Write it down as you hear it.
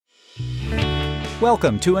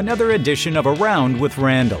Welcome to another edition of Around with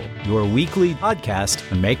Randall, your weekly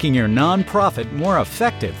podcast on making your nonprofit more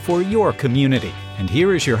effective for your community. And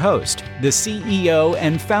here is your host, the CEO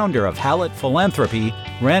and founder of Hallett Philanthropy,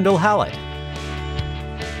 Randall Hallett.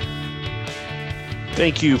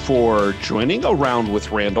 Thank you for joining Around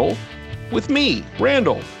with Randall, with me,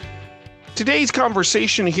 Randall. Today's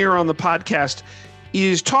conversation here on the podcast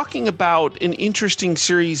is talking about an interesting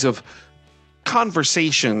series of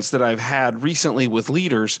conversations that I've had recently with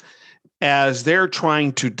leaders as they're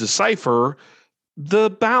trying to decipher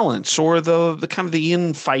the balance or the kind of the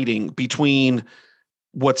infighting between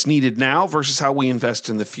what's needed now versus how we invest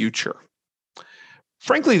in the future.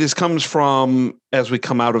 Frankly, this comes from as we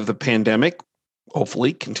come out of the pandemic,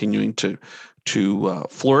 hopefully continuing to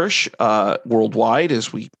flourish worldwide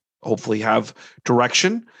as we hopefully have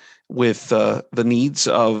direction with the needs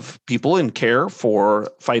of people in care for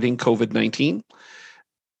fighting COVID-19.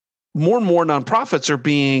 More and more nonprofits are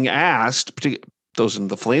being asked, particularly those in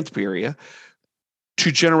the philanthropy area, to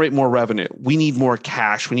generate more revenue. We need more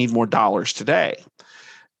cash. We need more dollars today.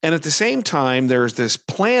 And at the same time, there's this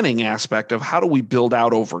planning aspect of how do we build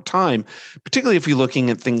out over time, particularly if you're looking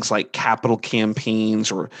at things like capital campaigns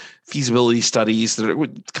or feasibility studies that are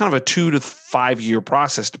kind of a 2 to 5 year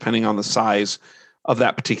process, depending on the size of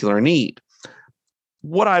that particular need.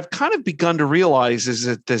 What I've kind of begun to realize is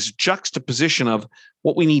that this juxtaposition of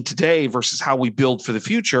what we need today versus how we build for the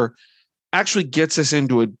future actually gets us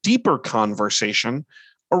into a deeper conversation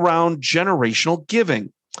around generational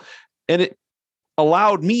giving. And it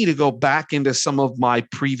allowed me to go back into some of my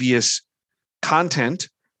previous content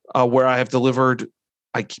where I have delivered,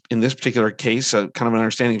 in this particular case, a kind of an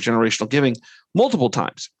understanding of generational giving multiple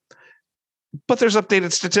times. But there's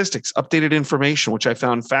updated statistics, updated information, which I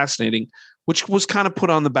found fascinating, which was kind of put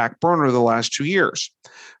on the back burner the last 2 years.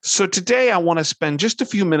 So today I want to spend just a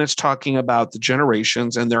few minutes talking about the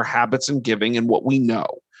generations and their habits in giving and what we know.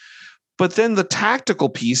 But then the tactical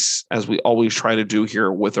piece, as we always try to do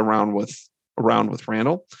here with Around with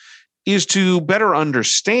Randall, is to better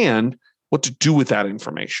understand what to do with that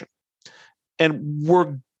information. And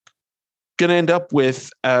we're going to end up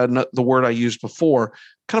with the word I used before,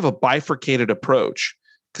 kind of a bifurcated approach.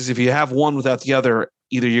 Because if you have one without the other,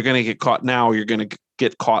 either you're going to get caught now or you're going to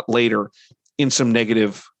get caught later in some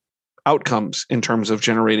negative outcomes in terms of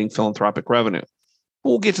generating philanthropic revenue.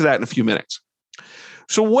 We'll get to that in a few minutes.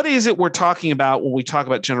 So what is it we're talking about when we talk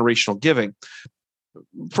about generational giving?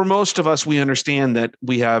 For most of us, we understand that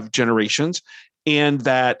we have generations and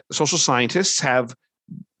that social scientists have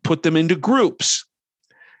put them into groups.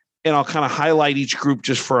 And I'll kind of highlight each group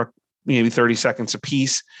just for maybe 30 seconds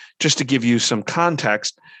apiece, just to give you some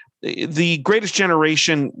context. The greatest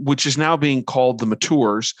generation, which is now being called the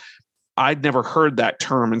matures, I'd never heard that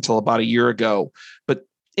term until about a year ago, but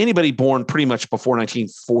anybody born pretty much before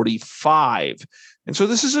 1945. And so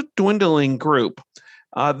this is a dwindling group.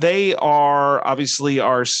 They are obviously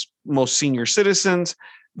our most senior citizens.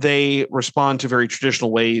 They respond to very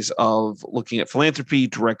traditional ways of looking at philanthropy,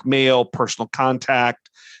 direct mail, personal contact.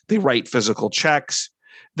 They write physical checks.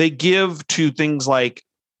 They give to things like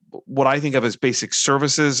what I think of as basic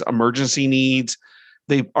services, emergency needs.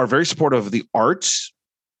 They are very supportive of the arts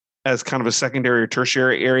as kind of a secondary or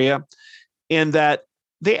tertiary area, and that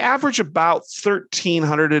they average about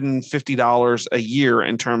 $1,350 a year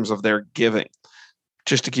in terms of their giving.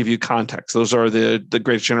 Just to give you context, those are the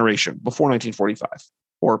greatest generation before 1945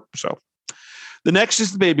 or so. The next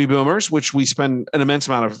is the baby boomers, which we spend an immense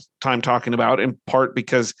amount of time talking about, in part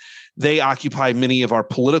because they occupy many of our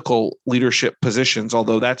political leadership positions,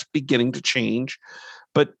 although that's beginning to change.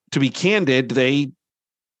 But to be candid, they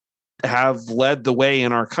have led the way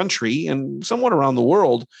in our country and somewhat around the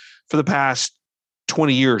world for the past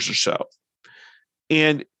 20 years or so.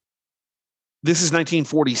 And this is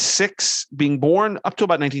 1946 being born up to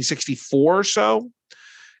about 1964 or so,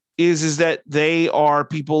 is that they are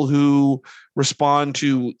people who respond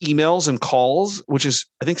to emails and calls, which is,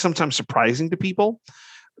 I think, sometimes surprising to people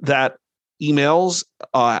that emails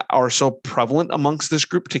are so prevalent amongst this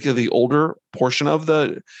group, particularly the older portion of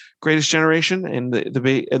the greatest generation and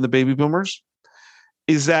the baby boomers,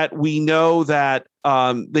 is that we know that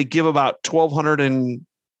they give about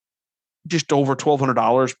just over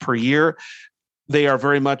 $1,200 per year. They are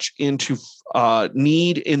very much into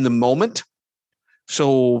need in the moment.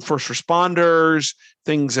 So first responders,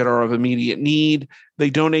 things that are of immediate need. They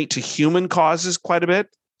donate to human causes quite a bit.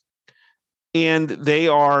 And they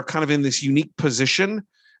are kind of in this unique position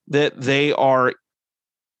that they are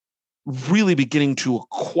really beginning to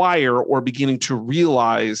acquire or beginning to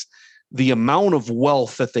realize the amount of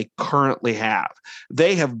wealth that they currently have.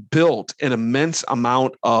 They have built an immense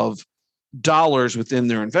amount of dollars within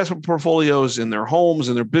their investment portfolios, in their homes,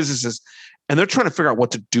 in their businesses, and they're trying to figure out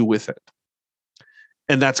what to do with it.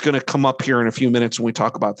 And that's going to come up here in a few minutes when we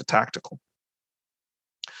talk about the tactical.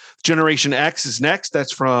 Generation X is next.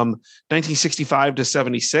 That's from 1965 to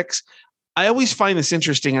 76. I always find this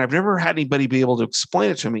interesting, and I've never had anybody be able to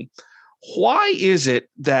explain it to me. Why is it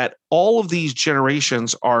that all of these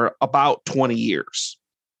generations are about 20 years?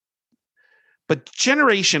 But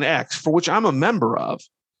Generation X, for which I'm a member of,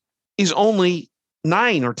 is only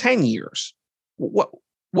 9 or 10 years. What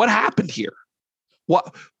happened here?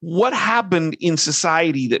 What happened in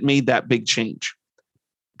society that made that big change?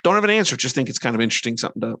 Don't have an answer. Just think it's kind of interesting,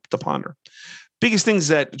 something to ponder. Biggest things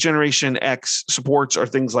that Generation X supports are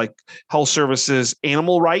things like health services.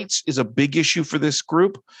 Animal rights is a big issue for this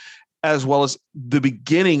group, as well as the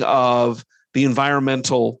beginning of the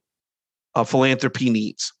environmental philanthropy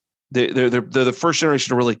needs. They're the first generation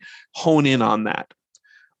to really hone in on that.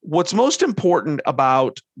 What's most important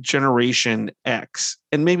about Generation X,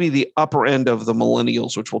 and maybe the upper end of the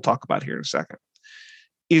millennials, which we'll talk about here in a second,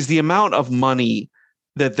 is the amount of money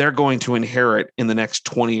that they're going to inherit in the next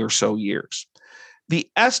 20 or so years. The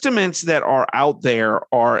estimates that are out there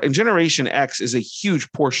are, and Generation X is a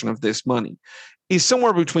huge portion of this money, is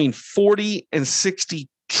somewhere between $40 and $60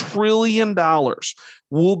 trillion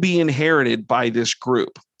will be inherited by this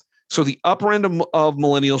group. So the upper end of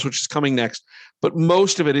millennials, which is coming next, but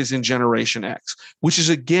most of it is in Generation X, which is,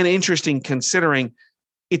 again, interesting considering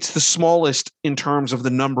it's the smallest in terms of the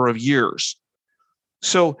number of years.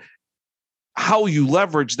 So how you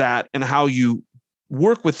leverage that and how you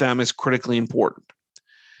work with them is critically important.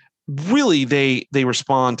 Really, they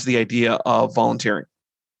respond to the idea of volunteering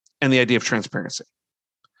and the idea of transparency.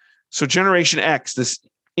 So Generation X, this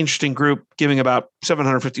interesting group, giving about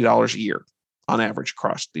 $750 a year on average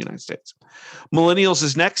across the United States. Millennials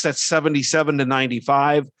is next. That's 77 to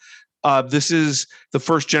 95. This is the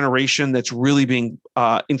first generation that's really being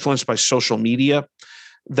influenced by social media,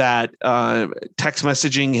 that text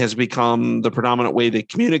messaging has become the predominant way they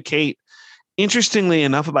communicate. Interestingly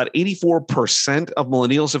enough, about 84% of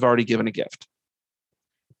millennials have already given a gift.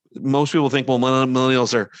 Most people think, well,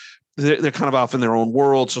 millennials they're kind of off in their own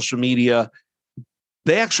world, social media.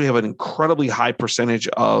 They actually have an incredibly high percentage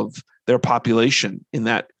of their population in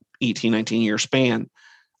that 18, 19-year span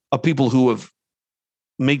of people who have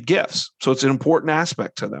made gifts. So it's an important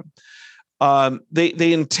aspect to them.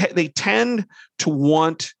 They tend to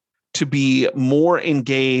want to be more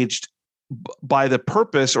engaged by the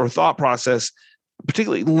purpose or thought process,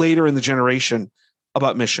 particularly later in the generation,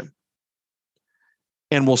 about mission.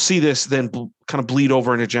 And we'll see this then kind of bleed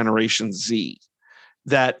over into Generation Z,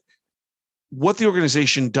 that what the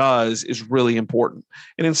organization does is really important.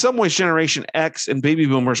 And in some ways, Generation X and baby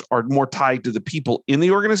boomers are more tied to the people in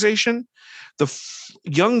the organization. The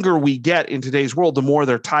younger we get in today's world, the more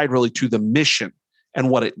they're tied really to the mission and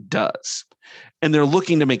what it does. And they're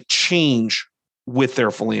looking to make change with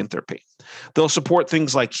their philanthropy. They'll support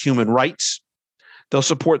things like human rights. They'll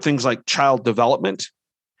support things like child development.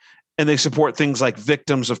 And they support things like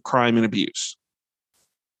victims of crime and abuse.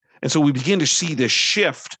 And so we begin to see this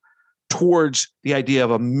shift towards the idea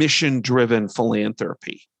of a mission-driven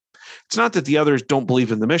philanthropy. It's not that the others don't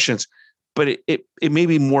believe in the missions, but it may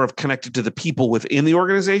be more of connected to the people within the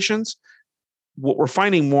organizations. What we're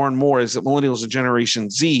finding more and more is that millennials and Generation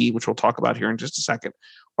Z, which we'll talk about here in just a second,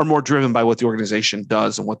 are more driven by what the organization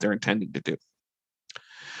does and what they're intending to do.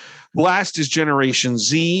 Last is Generation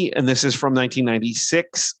Z, and this is from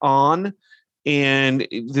 1996 on, and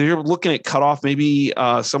they're looking at cutoff maybe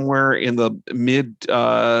somewhere in the mid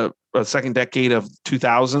second decade of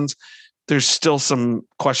 2000s. There's still some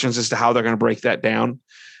questions as to how they're going to break that down.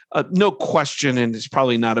 No question, and it's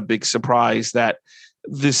probably not a big surprise, that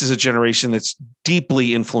this is a generation that's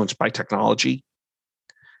deeply influenced by technology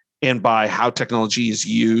and by how technology is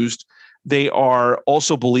used. They are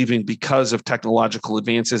also believing, because of technological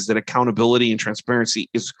advances, that accountability and transparency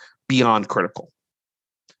is beyond critical,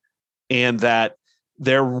 and that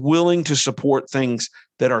they're willing to support things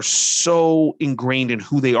that are so ingrained in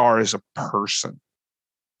who they are as a person.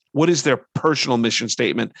 What is their personal mission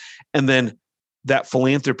statement? And then that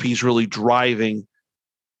philanthropy is really driving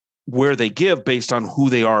where they give based on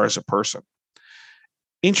who they are as a person.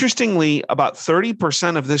 Interestingly, about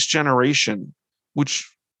 30% of this generation, which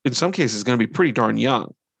in some cases is going to be pretty darn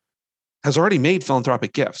young, has already made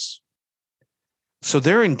philanthropic gifts. So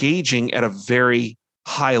they're engaging at a very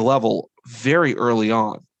high level very early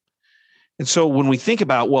on. And so when we think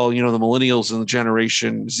about, the millennials and the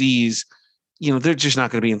Generation Zs, they're just not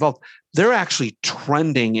going to be involved. They're actually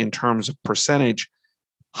trending in terms of percentage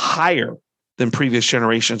higher than previous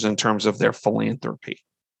generations in terms of their philanthropy.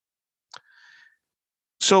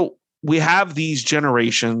 So we have these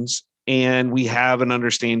generations and we have an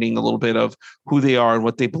understanding a little bit of who they are and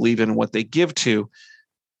what they believe in and what they give to.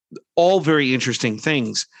 All very interesting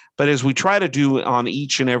things. But as we try to do on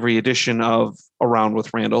each and every edition of Around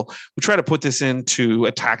with Randall, we try to put this into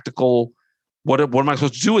a tactical, what am I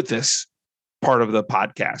supposed to do with this part of the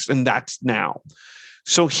podcast? And that's now.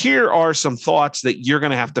 So here are some thoughts that you're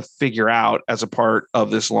going to have to figure out as a part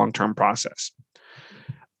of this long-term process.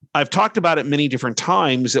 I've talked about it many different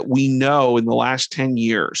times that we know in the last 10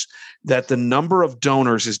 years that the number of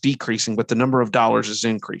donors is decreasing, but the number of dollars is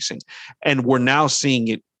increasing. And we're now seeing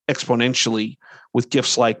it exponentially with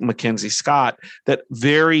gifts like Mackenzie Scott, that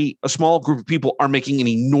a small group of people are making an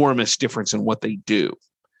enormous difference in what they do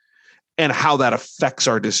and how that affects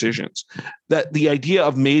our decisions. That the idea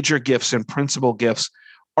of major gifts and principal gifts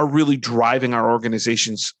are really driving our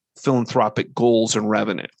organization's philanthropic goals and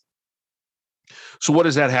revenue. So what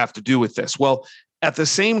does that have to do with this? Well, at the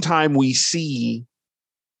same time, we see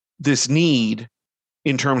this need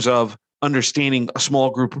in terms of understanding a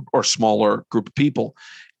small group or smaller group of people,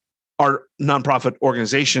 are nonprofit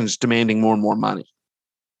organizations demanding more and more money.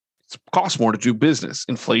 It costs more to do business.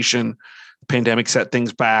 Inflation, pandemic set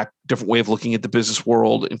things back, different way of looking at the business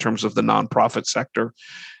world in terms of the nonprofit sector.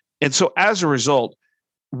 And so as a result,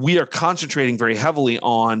 we are concentrating very heavily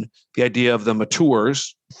on the idea of the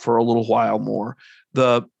matures for a little while more,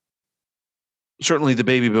 certainly the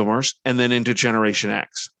baby boomers, and then into Generation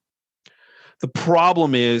X. The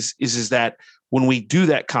problem is that when we do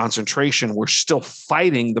that concentration, we're still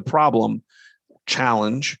fighting the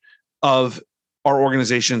challenge of our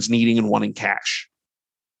organizations needing and wanting cash.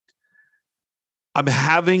 I'm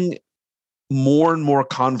having more and more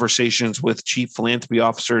conversations with chief philanthropy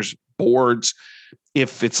officers, boards.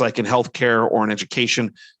 If it's like in healthcare or in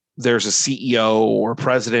education, there's a CEO or a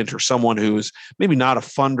president or someone who's maybe not a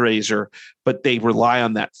fundraiser, but they rely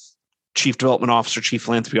on that chief development officer, chief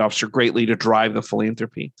philanthropy officer greatly to drive the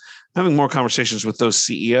philanthropy. I'm having more conversations with those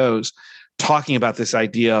CEOs talking about this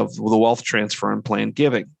idea of the wealth transfer and planned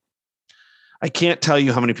giving. I can't tell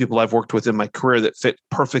you how many people I've worked with in my career that fit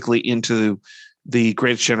perfectly into the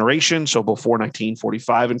greatest generation, so before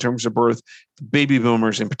 1945 in terms of birth, baby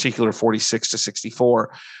boomers in particular, 46 to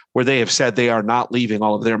 64, where they have said they are not leaving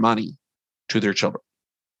all of their money to their children.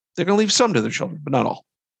 They're going to leave some to their children, but not all.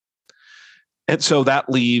 And so that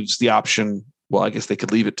leaves the option, well, I guess they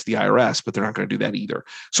could leave it to the IRS, but they're not going to do that either.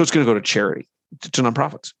 So it's going to go to charity, to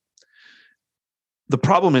nonprofits. The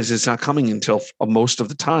problem is it's not coming until most of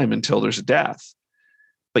the time until there's a death.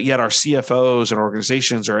 But yet our CFOs and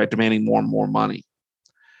organizations are demanding more and more money.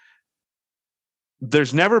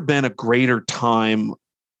 There's never been a greater time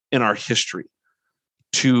in our history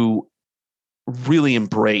to really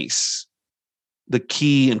embrace the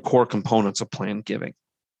key and core components of planned giving.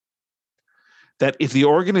 That if the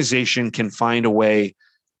organization can find a way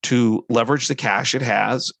to leverage the cash it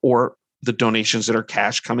has or the donations that are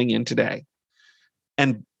cash coming in today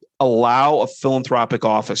and allow a philanthropic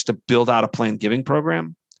office to build out a planned giving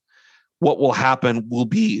program, what will happen will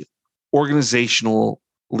be organizationally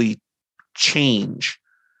change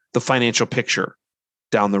the financial picture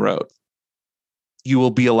down the road. You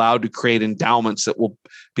will be allowed to create endowments that will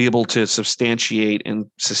be able to substantiate and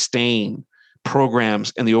sustain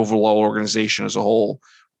programs and the overall organization as a whole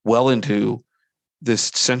well into this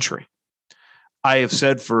century. I have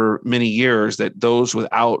said for many years that those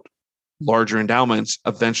without larger endowments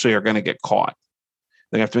eventually are going to get caught.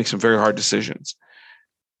 They have to make some very hard decisions.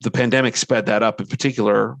 The pandemic sped that up, in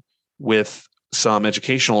particular with some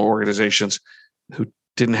educational organizations who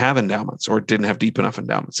didn't have endowments or didn't have deep enough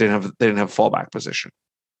endowments. They didn't have a fallback position.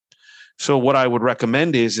 So what I would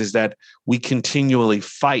recommend is that we continually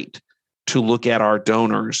fight to look at our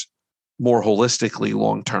donors more holistically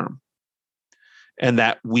long-term, and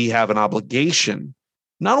that we have an obligation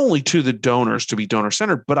not only to the donors to be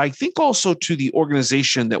donor-centered, but I think also to the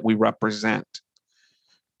organization that we represent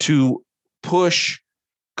to push,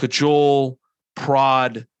 cajole,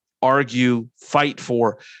 prod, argue, fight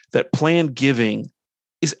for that planned giving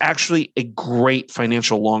is actually a great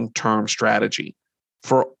financial long-term strategy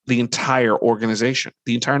for the entire organization,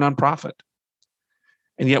 the entire nonprofit.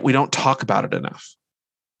 And yet we don't talk about it enough.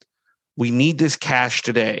 We need this cash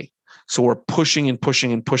today. So we're pushing and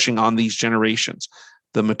pushing and pushing on these generations.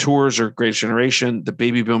 The matures or greatest generation, the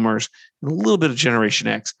baby boomers, and a little bit of Generation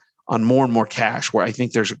X on more and more cash, where I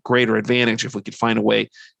think there's a greater advantage if we could find a way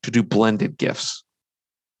to do blended gifts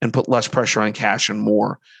and put less pressure on cash and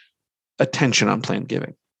more attention on planned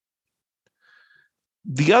giving.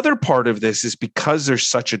 The other part of this is because there's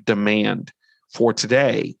such a demand for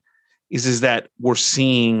today is that we're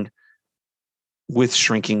seeing with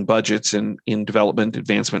shrinking budgets in development,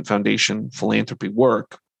 advancement, foundation, philanthropy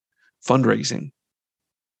work, fundraising,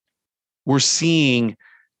 we're seeing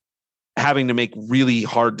having to make really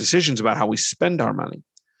hard decisions about how we spend our money.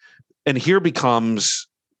 And here becomes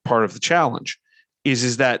part of the challenge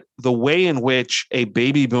is that the way in which a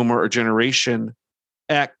baby boomer or Generation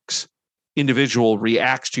X individual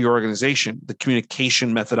reacts to your organization, the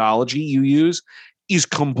communication methodology you use is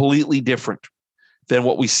completely different than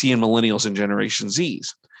what we see in millennials and Generation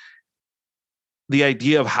Zs. The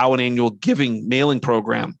idea of how an annual giving mailing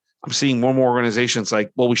program, I'm seeing more and more organizations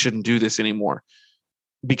like, well, we shouldn't do this anymore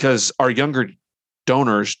because our younger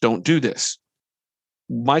donors don't do this.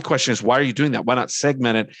 My question is, why are you doing that? Why not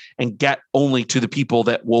segment it and get only to the people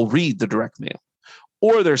that will read the direct mail?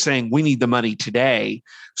 Or they're saying we need the money today,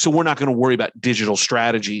 so we're not going to worry about digital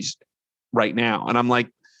strategies right now. And I'm like,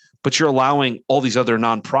 but you're allowing all these other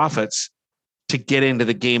nonprofits to get into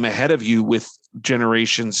the game ahead of you with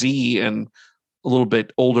Generation Z and a little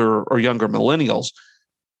bit older or younger millennials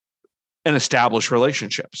and establish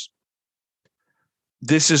relationships.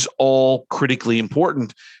 This is all critically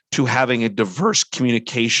important to having a diverse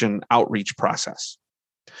communication outreach process.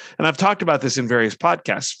 And I've talked about this in various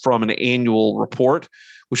podcasts, from an annual report,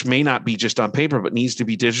 which may not be just on paper, but needs to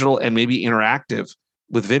be digital and maybe interactive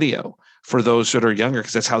with video for those that are younger,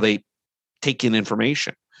 because that's how they take in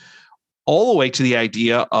information, all the way to the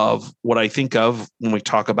idea of what I think of when we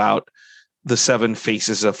talk about the 7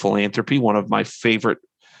 faces of philanthropy, one of my favorite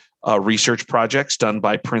research projects done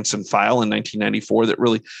by Prince and File in 1994 that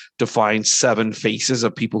really defines 7 faces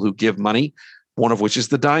of people who give money, one of which is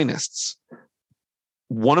the dynasts.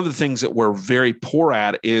 One of the things that we're very poor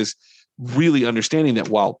at is really understanding that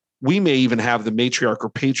while we may even have the matriarch or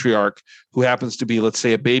patriarch who happens to be, let's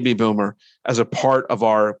say, a baby boomer as a part of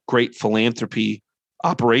our great philanthropy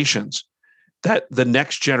operations, that the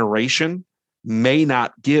next generation may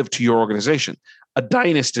not give to your organization. A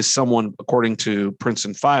dynast is someone, according to Prince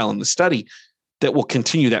and File in the study, that will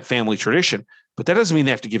continue that family tradition. But that doesn't mean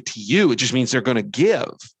they have to give to you. It just means they're going to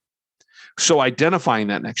give. So identifying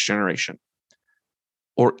that next generation,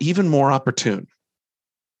 or even more opportune.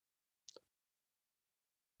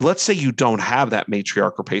 Let's say you don't have that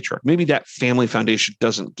matriarch or patriarch. Maybe that family foundation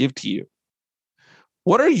doesn't give to you.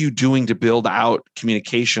 What are you doing to build out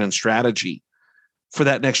communication and strategy for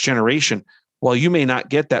that next generation? While you may not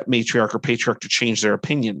get that matriarch or patriarch to change their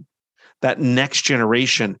opinion, that next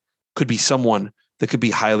generation could be someone that could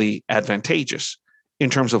be highly advantageous in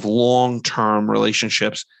terms of long-term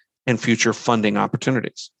relationships and future funding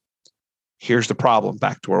opportunities. Here's the problem,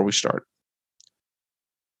 back to where we started.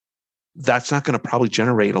 That's not going to probably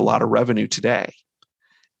generate a lot of revenue today.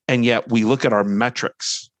 And yet we look at our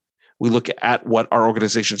metrics. We look at what our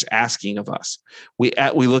organization's asking of us. We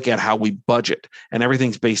look at how we budget, and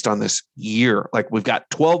everything's based on this year. Like, we've got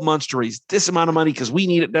 12 months to raise this amount of money because we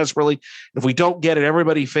need it desperately. If we don't get it,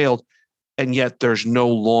 everybody failed. And yet there's no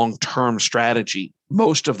long-term strategy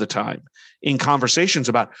most of the time in conversations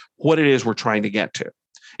about what it is we're trying to get to.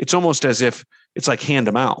 It's almost as if it's like hand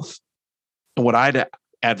to mouth. And what I'd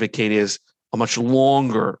advocate is a much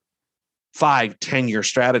longer 5-10-year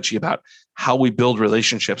strategy about how we build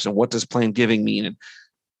relationships and what does planned giving mean. And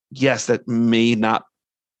yes, that may not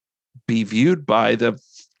be viewed by the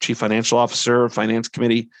chief financial officer or finance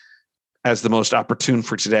committee as the most opportune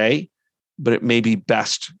for today, but it may be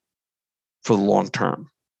best for the long term.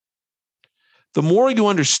 The more you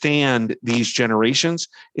understand these generations,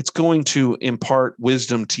 it's going to impart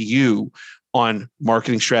wisdom to you on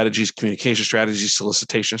marketing strategies, communication strategies,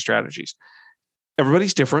 solicitation strategies.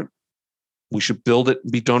 Everybody's different. We should build it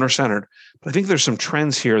and be donor-centered. But I think there's some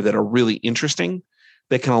trends here that are really interesting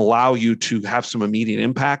that can allow you to have some immediate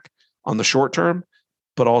impact on the short term,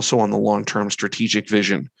 but also on the long-term strategic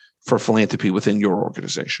vision for philanthropy within your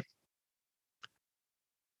organization.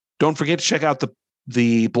 Don't forget to check out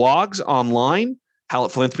the blogs online,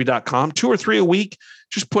 hallettphilanthropy.com, 2 or 3 a week.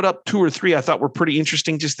 Just put up 2 or 3 I thought were pretty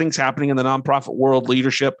interesting, just things happening in the nonprofit world,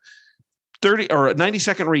 leadership. 30 or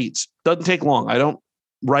 90-second reads. Doesn't take long. I don't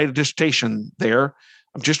write a dissertation there.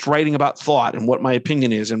 I'm just writing about thought and what my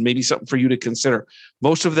opinion is, and maybe something for you to consider.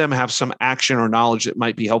 Most of them have some action or knowledge that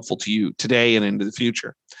might be helpful to you today and into the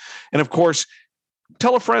future. And of course,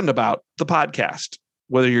 tell a friend about the podcast,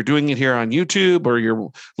 whether you're doing it here on YouTube or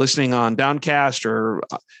you're listening on Downcast or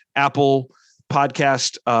Apple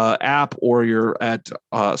podcast app, or you're at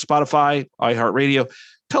Spotify, iHeartRadio.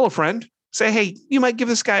 Tell a friend, say, hey, you might give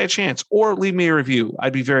this guy a chance, or leave me a review.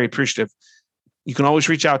 I'd be very appreciative. You can always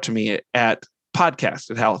reach out to me at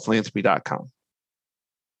podcast@hallettphilanthropy.com.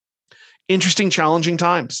 Interesting, challenging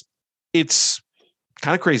times. It's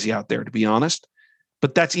kind of crazy out there, to be honest.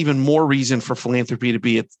 But that's even more reason for philanthropy to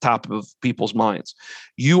be at the top of people's minds.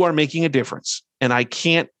 You are making a difference. And I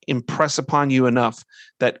can't impress upon you enough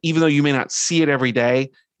that even though you may not see it every day,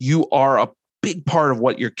 you are a big part of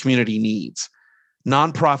what your community needs.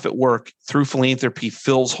 Nonprofit work through philanthropy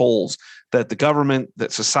fills holes that the government,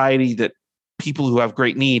 that society, that people who have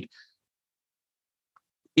great need,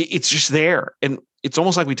 it's just there. And it's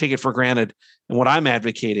almost like we take it for granted. And what I'm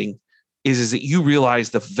advocating is that you realize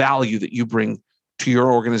the value that you bring to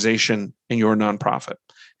your organization and your nonprofit.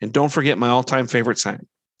 And don't forget my all-time favorite saying.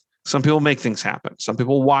 Some people make things happen. Some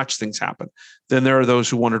people watch things happen. Then there are those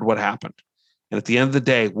who wondered what happened. And at the end of the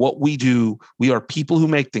day, what we do, we are people who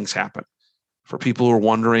make things happen for people who are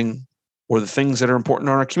wondering, or the things that are important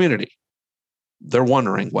in our community. They're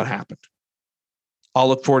wondering what happened. I'll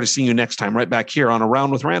look forward to seeing you next time right back here on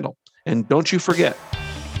Around with Randall. And don't you forget,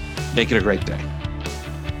 make it a great day.